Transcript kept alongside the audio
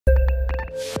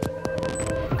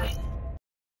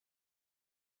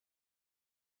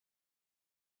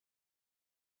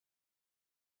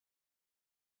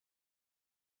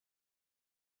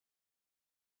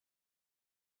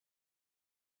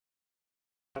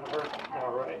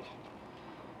All right.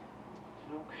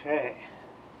 Okay.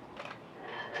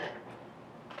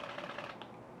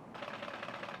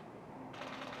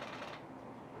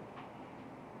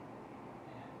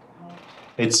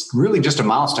 It's really just a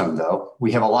milestone, though.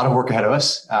 We have a lot of work ahead of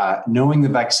us. Knowing the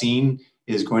vaccine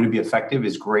is going to be effective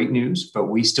is great news, but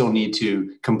we still need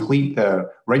to complete the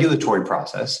regulatory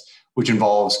process, which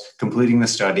involves completing the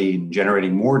study and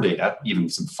generating more data, even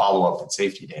some follow-up and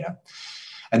safety data.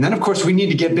 And then, of course, we need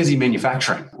to get busy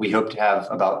manufacturing. We hope to have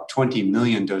about 20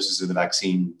 million doses of the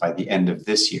vaccine by the end of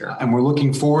this year. And we're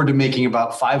looking forward to making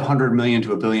about 500 million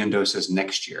to a billion doses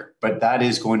next year. But that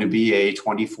is going to be a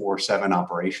 24/7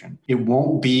 operation. It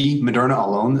won't be Moderna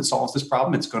alone that solves this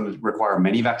problem. It's going to require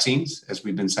many vaccines, as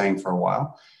we've been saying for a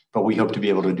while. But we hope to be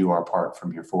able to do our part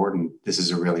from here forward. And this is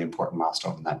a really important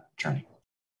milestone in that journey.